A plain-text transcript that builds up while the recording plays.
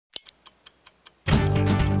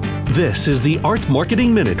This is the Art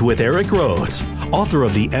Marketing Minute with Eric Rhoads, author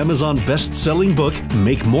of the Amazon best-selling book,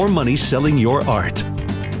 Make More Money Selling Your Art.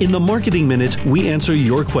 In the Marketing Minute, we answer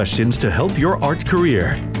your questions to help your art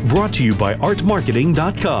career. Brought to you by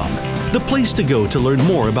artmarketing.com, the place to go to learn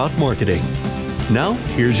more about marketing. Now,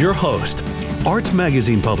 here's your host, Art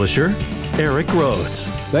Magazine publisher, Eric Rhoads.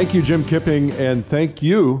 Thank you, Jim Kipping, and thank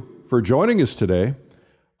you for joining us today.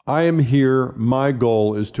 I am here. My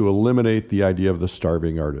goal is to eliminate the idea of the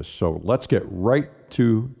starving artist. So let's get right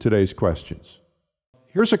to today's questions.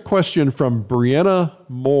 Here's a question from Brianna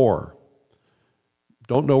Moore.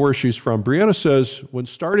 Don't know where she's from. Brianna says, when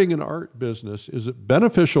starting an art business, is it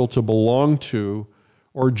beneficial to belong to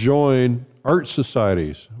or join art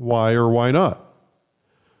societies? Why or why not?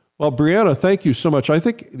 Well, Brianna, thank you so much. I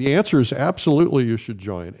think the answer is absolutely you should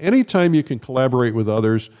join. Anytime you can collaborate with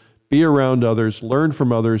others, be around others, learn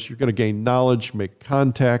from others, you're going to gain knowledge, make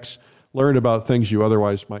contacts, learn about things you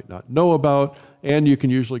otherwise might not know about, and you can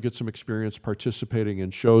usually get some experience participating in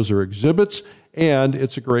shows or exhibits, and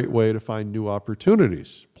it's a great way to find new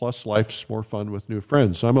opportunities. Plus, life's more fun with new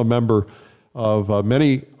friends. I'm a member of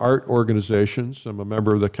many art organizations. I'm a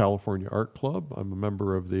member of the California Art Club. I'm a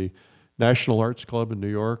member of the National Arts Club in New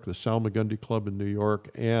York, the Salmagundi Club in New York,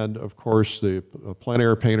 and, of course, the Plein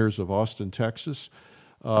Air Painters of Austin, Texas.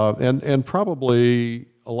 And probably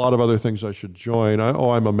a lot of other things I should join.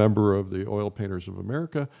 I'm a member of the Oil Painters of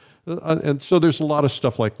America. And so there's a lot of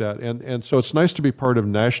stuff like that. And so it's nice to be part of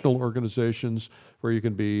national organizations where you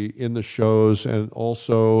can be in the shows, and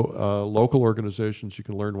also local organizations. You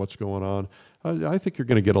can learn what's going on. I think you're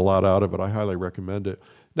going to get a lot out of it. I highly recommend it.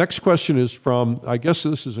 Next question is from, I guess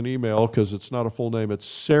this is an email because it's not a full name. It's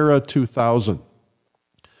Sarah 2000.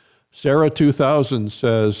 Sarah 2000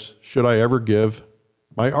 says, should I ever give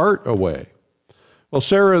my art away? Well,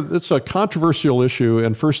 Sarah, it's a controversial issue,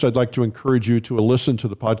 and first I'd like to encourage you to listen to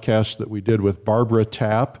the podcast that we did with Barbara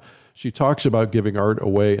Tapp. She talks about giving art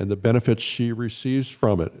away and the benefits she receives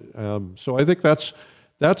from it. So I think that's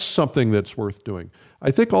something that's worth doing.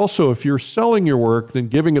 I think also if you're selling your work, then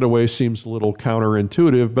giving it away seems a little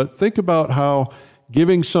counterintuitive, but think about how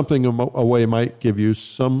giving something away might give you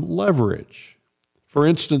some leverage. For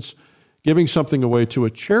instance, giving something away to a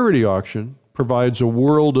charity auction provides a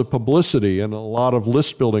world of publicity and a lot of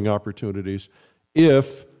list building opportunities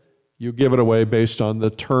if you give it away based on the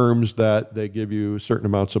terms that they give you certain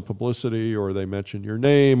amounts of publicity, or they mention your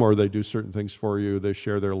name, or they do certain things for you, they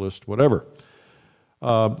share their list, whatever.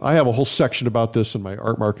 I have a whole section about this in my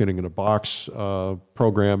Art Marketing in a Box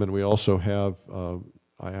program, and we also have,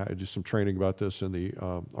 I do some training about this in the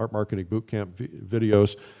Art Marketing Bootcamp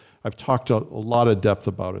videos. I've talked a lot of depth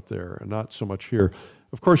about it there, and not so much here.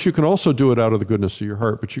 Of course, you can also do it out of the goodness of your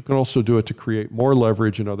heart, but you can also do it to create more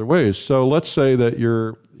leverage in other ways. So let's say that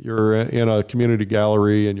you're in a community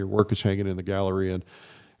gallery and your work is hanging in the gallery,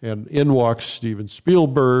 and in walks Steven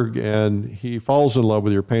Spielberg, and he falls in love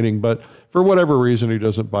with your painting, but for whatever reason he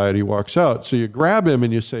doesn't buy it, he walks out. So you grab him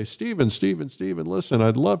and you say, Steven, listen,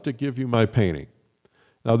 I'd love to give you my painting.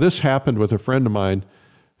 Now this happened with a friend of mine.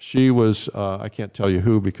 She was, I can't tell you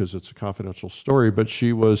who because it's a confidential story, but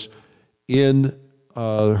she was in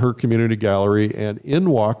her community gallery, and in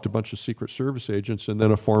walked a bunch of Secret Service agents and then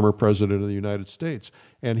a former president of the United States,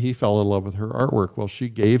 and he fell in love with her artwork. Well, she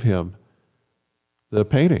gave him the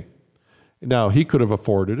painting. Now, he could have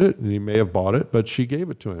afforded it, and he may have bought it, but she gave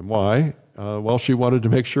it to him. Why? Well, she wanted to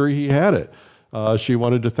make sure he had it. She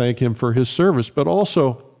wanted to thank him for his service, but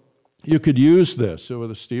also you could use this. So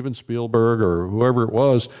with Steven Spielberg or whoever it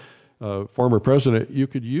was, former president, you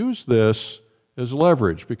could use this as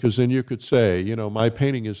leverage, because then you could say, you know, my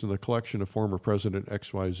painting is in the collection of former President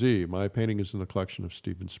XYZ. My painting is in the collection of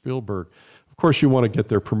Steven Spielberg. Of course, you want to get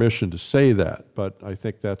their permission to say that, but I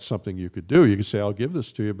think that's something you could do. You could say, I'll give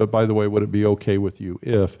this to you, but by the way, would it be okay with you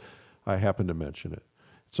if I happen to mention it?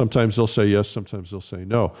 Sometimes they'll say yes, sometimes they'll say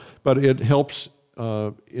no, but it helps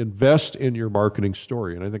invest in your marketing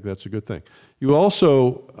story, and I think that's a good thing. You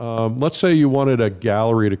also, let's say you wanted a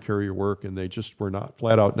gallery to carry your work and they just were not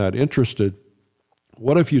flat out not interested.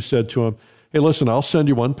 What if you said to them, hey, listen, I'll send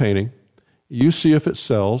you one painting. You see if it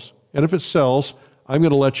sells. And if it sells, I'm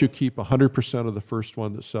going to let you keep 100% of the first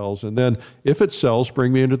one that sells. And then if it sells,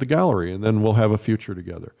 bring me into the gallery, and then we'll have a future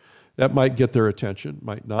together. That might get their attention,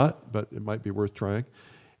 might not, but it might be worth trying.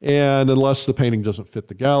 And unless the painting doesn't fit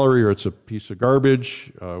the gallery or it's a piece of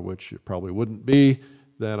garbage, which it probably wouldn't be,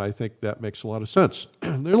 then I think that makes a lot of sense.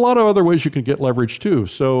 There are a lot of other ways you can get leverage too.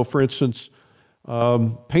 So for instance,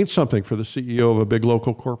 paint something for the CEO of a big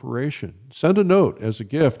local corporation. Send a note as a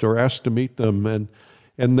gift or ask to meet them,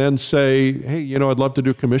 and then say, hey, you know, I'd love to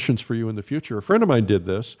do commissions for you in the future. A friend of mine did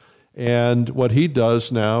this, And what he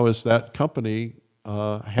does now is that company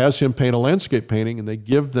has him paint a landscape painting, and they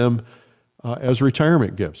give them as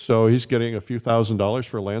retirement gifts. So he's getting a few $1,000s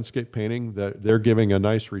for a landscape painting. That they're giving a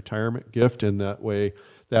nice retirement gift, and that way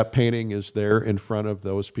that painting is there in front of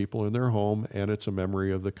those people in their home, and it's a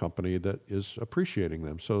memory of the company that is appreciating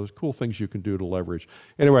them. So there's cool things you can do to leverage.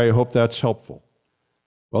 Anyway, I hope that's helpful.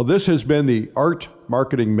 Well, this has been the Art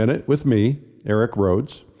Marketing Minute with me, Eric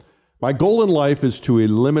Rhoads. My goal in life is to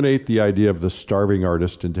eliminate the idea of the starving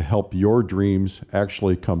artist and to help your dreams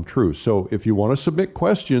actually come true. So if you want to submit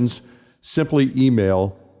questions, simply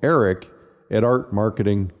email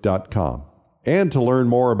eric@artmarketing.com. And to learn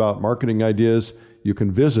more about marketing ideas, you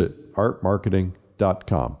can visit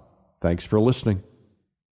artmarketing.com. Thanks for listening.